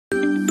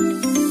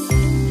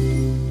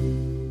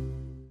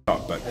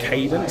But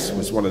cadence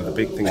was one of the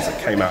big things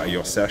that came out of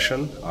your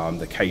session,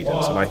 the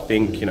cadence. And I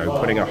think, you know,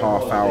 putting a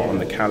half hour on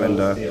the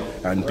calendar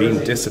and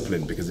being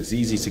disciplined, because it's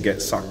easy to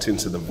get sucked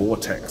into the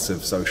vortex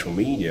of social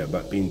media,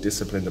 but being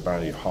disciplined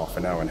about your half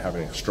an hour and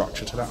having a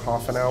structure to that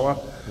half an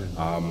hour.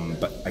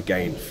 But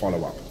again,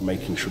 follow up,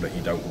 making sure that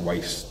you don't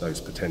waste those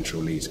potential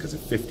leads, because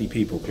if 50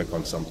 people click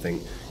on something,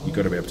 you've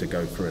got to be able to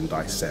go through and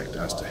dissect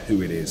as to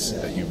who it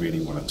is that you really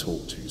want to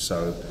talk to.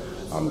 So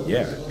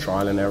yeah,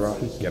 trial and error,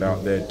 get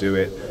out there, do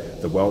it.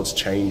 The world's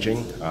changing.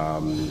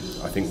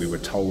 I think we were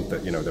told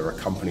that, you know, there are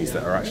companies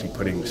that are actually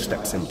putting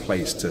steps in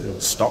place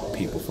to stop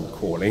people from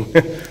calling.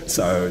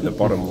 So the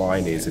bottom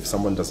line is, if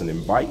someone doesn't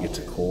invite you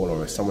to call,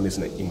 or if someone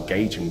isn't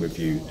engaging with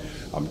you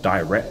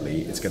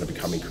directly, it's going to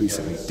become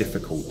increasingly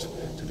difficult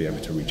to be able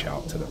to reach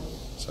out to them.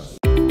 So.